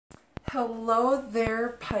Hello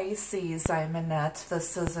there, Pisces. I'm Annette.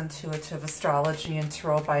 This is Intuitive Astrology and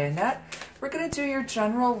Tarot by Annette. We're going to do your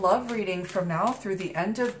general love reading from now through the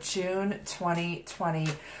end of June 2020.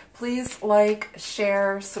 Please like,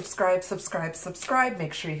 share, subscribe.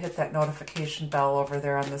 Make sure you hit that notification bell over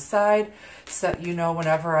there on the side so that you know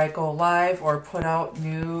whenever I go live or put out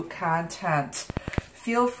new content.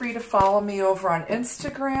 Feel free to follow me over on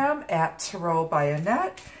Instagram at Tarot by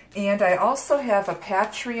Annette. And I also have a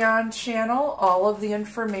Patreon channel. All of the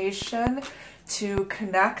information to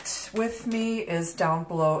connect with me is down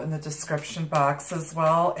below in the description box, as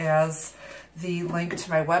well as the link to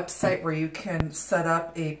my website where you can set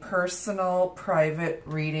up a personal private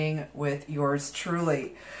reading with yours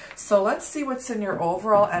truly. So let's see what's in your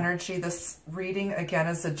overall energy. This reading, again,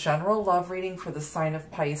 is a general love reading for the sign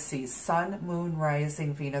of Pisces, Sun, Moon,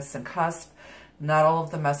 Rising, Venus, and Cusp. Not all of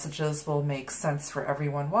the messages will make sense for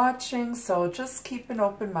everyone watching, so just keep an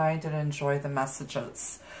open mind and enjoy the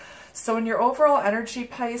messages. So in your overall energy,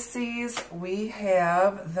 Pisces, we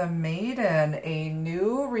have the Maiden, a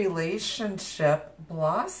new relationship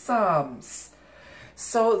blossoms.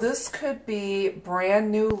 So this could be brand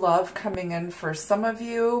new love coming in for some of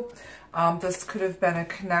you. This could have been a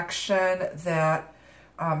connection that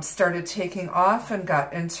started taking off and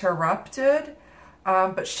got interrupted.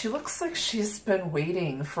 But she looks like she's been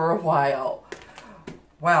waiting for a while.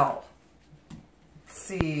 Well, let's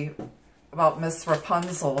see about Miss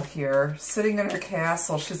Rapunzel here, sitting in her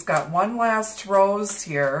castle. She's got one last rose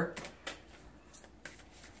here.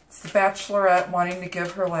 It's the Bachelorette wanting to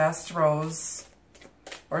give her last rose.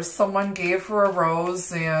 Or someone gave her a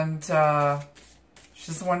rose and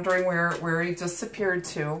she's wondering where he disappeared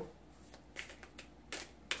to.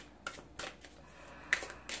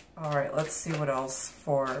 All right, let's see what else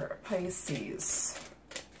for Pisces.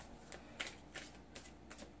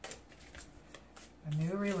 A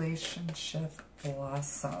new relationship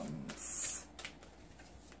blossoms.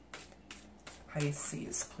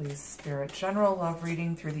 Pisces, please, Spirit. General love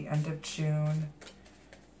reading through the end of June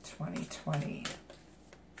 2020.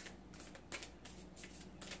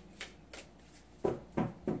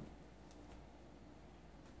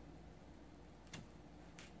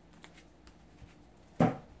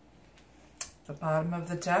 The bottom of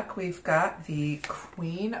the deck, we've got the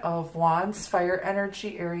Queen of Wands, fire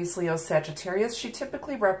energy, Aries, Leo, Sagittarius. She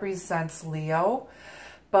typically represents Leo,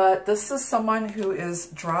 but this is someone who is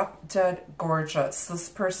drop dead gorgeous. This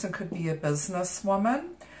person could be a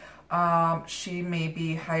businesswoman. She may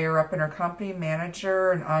be higher up in her company,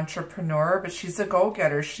 manager, an entrepreneur, but she's a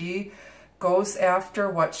go-getter. She goes after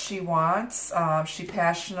what she wants. She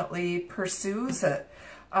passionately pursues it.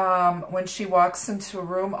 When she walks into a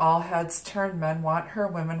room, all heads turn. Men want her,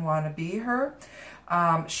 women want to be her.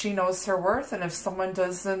 She knows her worth, and if someone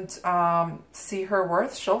doesn't see her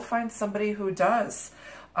worth, she'll find somebody who does.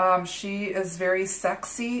 She is very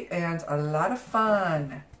sexy and a lot of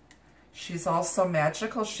fun. She's also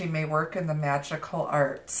magical. She may work in the magical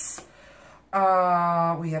arts.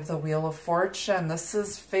 We have the Wheel of Fortune. This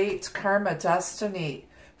is fate, karma, destiny.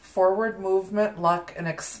 Forward movement, luck, and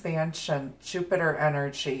expansion, Jupiter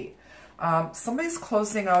energy. Somebody's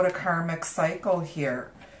closing out a karmic cycle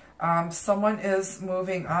here. Someone is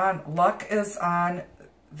moving on. Luck is on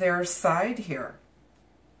their side here.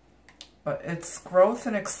 But it's growth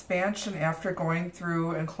and expansion after going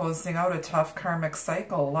through and closing out a tough karmic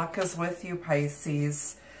cycle. Luck is with you,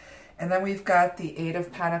 Pisces. And then we've got the Eight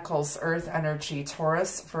of Pentacles, Earth energy,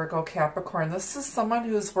 Taurus, Virgo, Capricorn. This is someone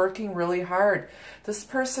who's working really hard. This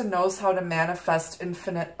person knows how to manifest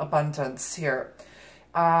infinite abundance here.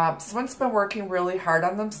 Someone's been working really hard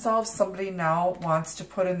on themselves. Somebody now wants to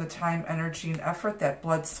put in the time, energy, and effort, that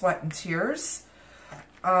blood, sweat, and tears.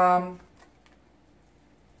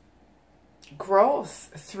 Growth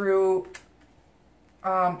through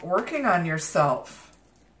working on yourself.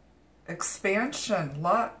 Expansion,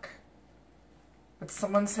 luck. But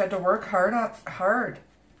someone's had to work hard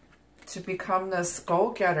to become this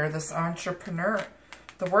go-getter, this entrepreneur.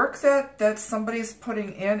 The work that somebody's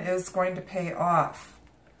putting in is going to pay off.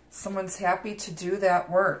 Someone's happy to do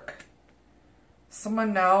that work.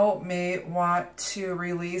 Someone now may want to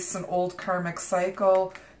release an old karmic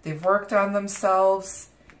cycle. They've worked on themselves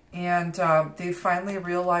and they finally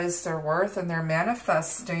realized their worth, and they're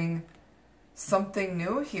manifesting something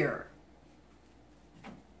new here.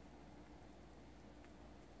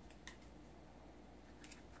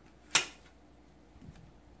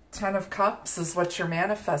 Ten of Cups is what you're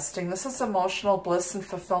manifesting. This is emotional bliss and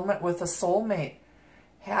fulfillment with a soulmate.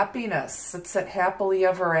 Happiness. It's that happily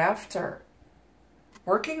ever after.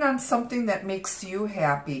 Working on something that makes you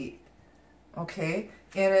happy. Okay?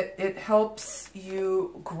 and it helps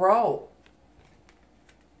you grow.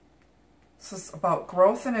 This is about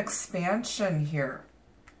growth and expansion here,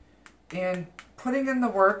 and putting in the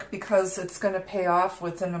work because it's going to pay off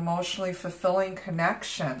with an emotionally fulfilling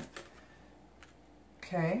connection.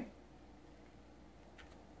 Okay?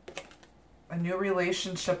 A new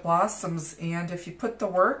relationship blossoms, and if you put the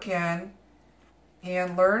work in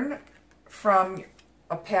and learn from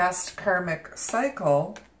a past karmic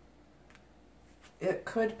cycle, it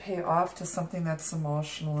could pay off to something that's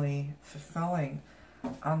emotionally fulfilling.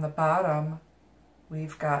 On the bottom,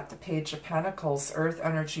 we've got the Page of Pentacles, Earth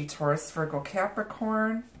energy, Taurus, Virgo,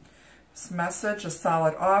 Capricorn. This message, a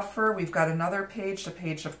solid offer. We've got another page, the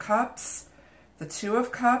Page of Cups, the Two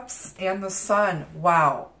of Cups, and the Sun.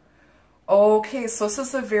 Wow. Okay, so this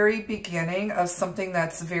is the very beginning of something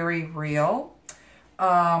that's very real.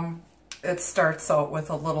 It starts out with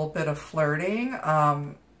a little bit of flirting,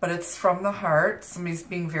 but it's from the heart. Somebody's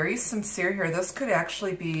being very sincere here. This could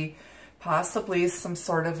actually be possibly some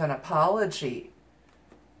sort of an apology,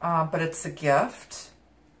 but it's a gift.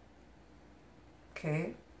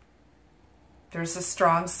 Okay. There's a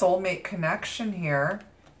strong soulmate connection here,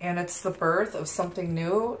 and it's the birth of something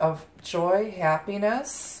new, of joy,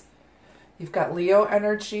 happiness. You've got Leo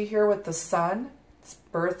energy here with the Sun. It's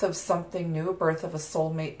birth of something new, birth of a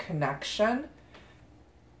soulmate connection.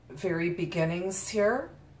 Very beginnings here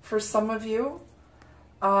for some of you.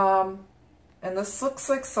 And this looks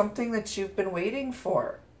like something that you've been waiting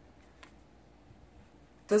for.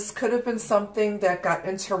 This could have been something that got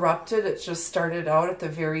interrupted. It just started out at the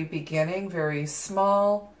very beginning, very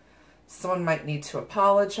small. Someone might need to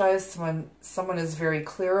apologize. Someone is very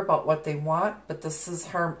clear about what they want, but this is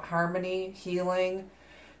harmony, healing.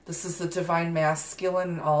 This is the divine masculine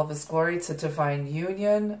in all of his glory. It's a divine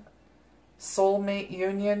union, soulmate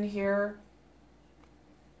union here.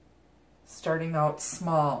 Starting out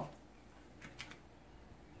small.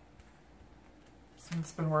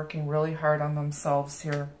 Someone's been working really hard on themselves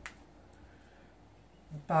here.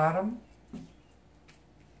 Bottom,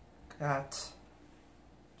 got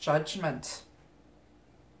Judgment.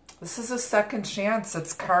 This is a second chance.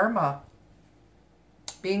 It's karma.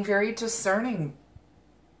 Being very discerning,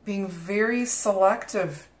 being very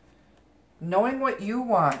selective, knowing what you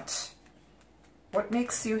want, what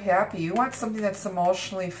makes you happy. You want something that's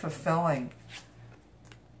emotionally fulfilling.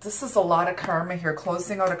 This is a lot of karma here,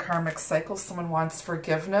 closing out a karmic cycle. Someone wants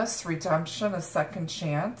forgiveness, redemption, a second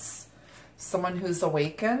chance. Someone who's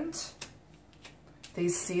awakened. They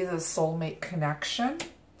see the soulmate connection.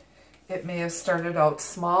 It may have started out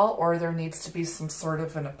small, or there needs to be some sort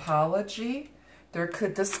of an apology.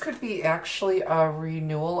 This could be actually a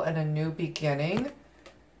renewal and a new beginning.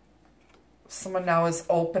 Someone now is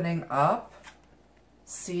opening up,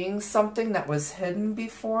 seeing something that was hidden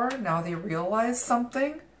before. Now they realize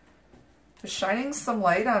something. They're shining some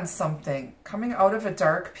light on something, coming out of a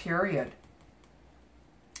dark period.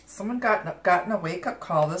 Someone gotten a wake-up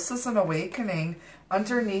call. This is an awakening.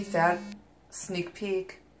 Underneath that sneak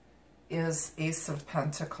peek is Ace of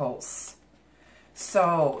Pentacles.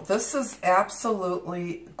 So this is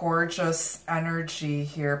absolutely gorgeous energy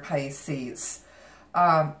here, Pisces.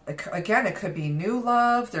 Again, it could be new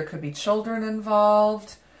love. There could be children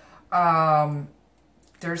involved.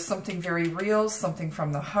 There's something very real, something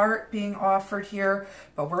from the heart being offered here.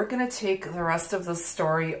 But we're going to take the rest of the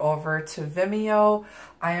story over to Vimeo.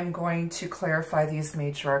 I am going to clarify these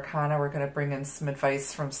major arcana. We're going to bring in some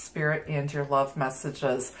advice from Spirit and your love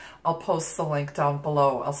messages. I'll post the link down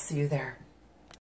below. I'll see you there.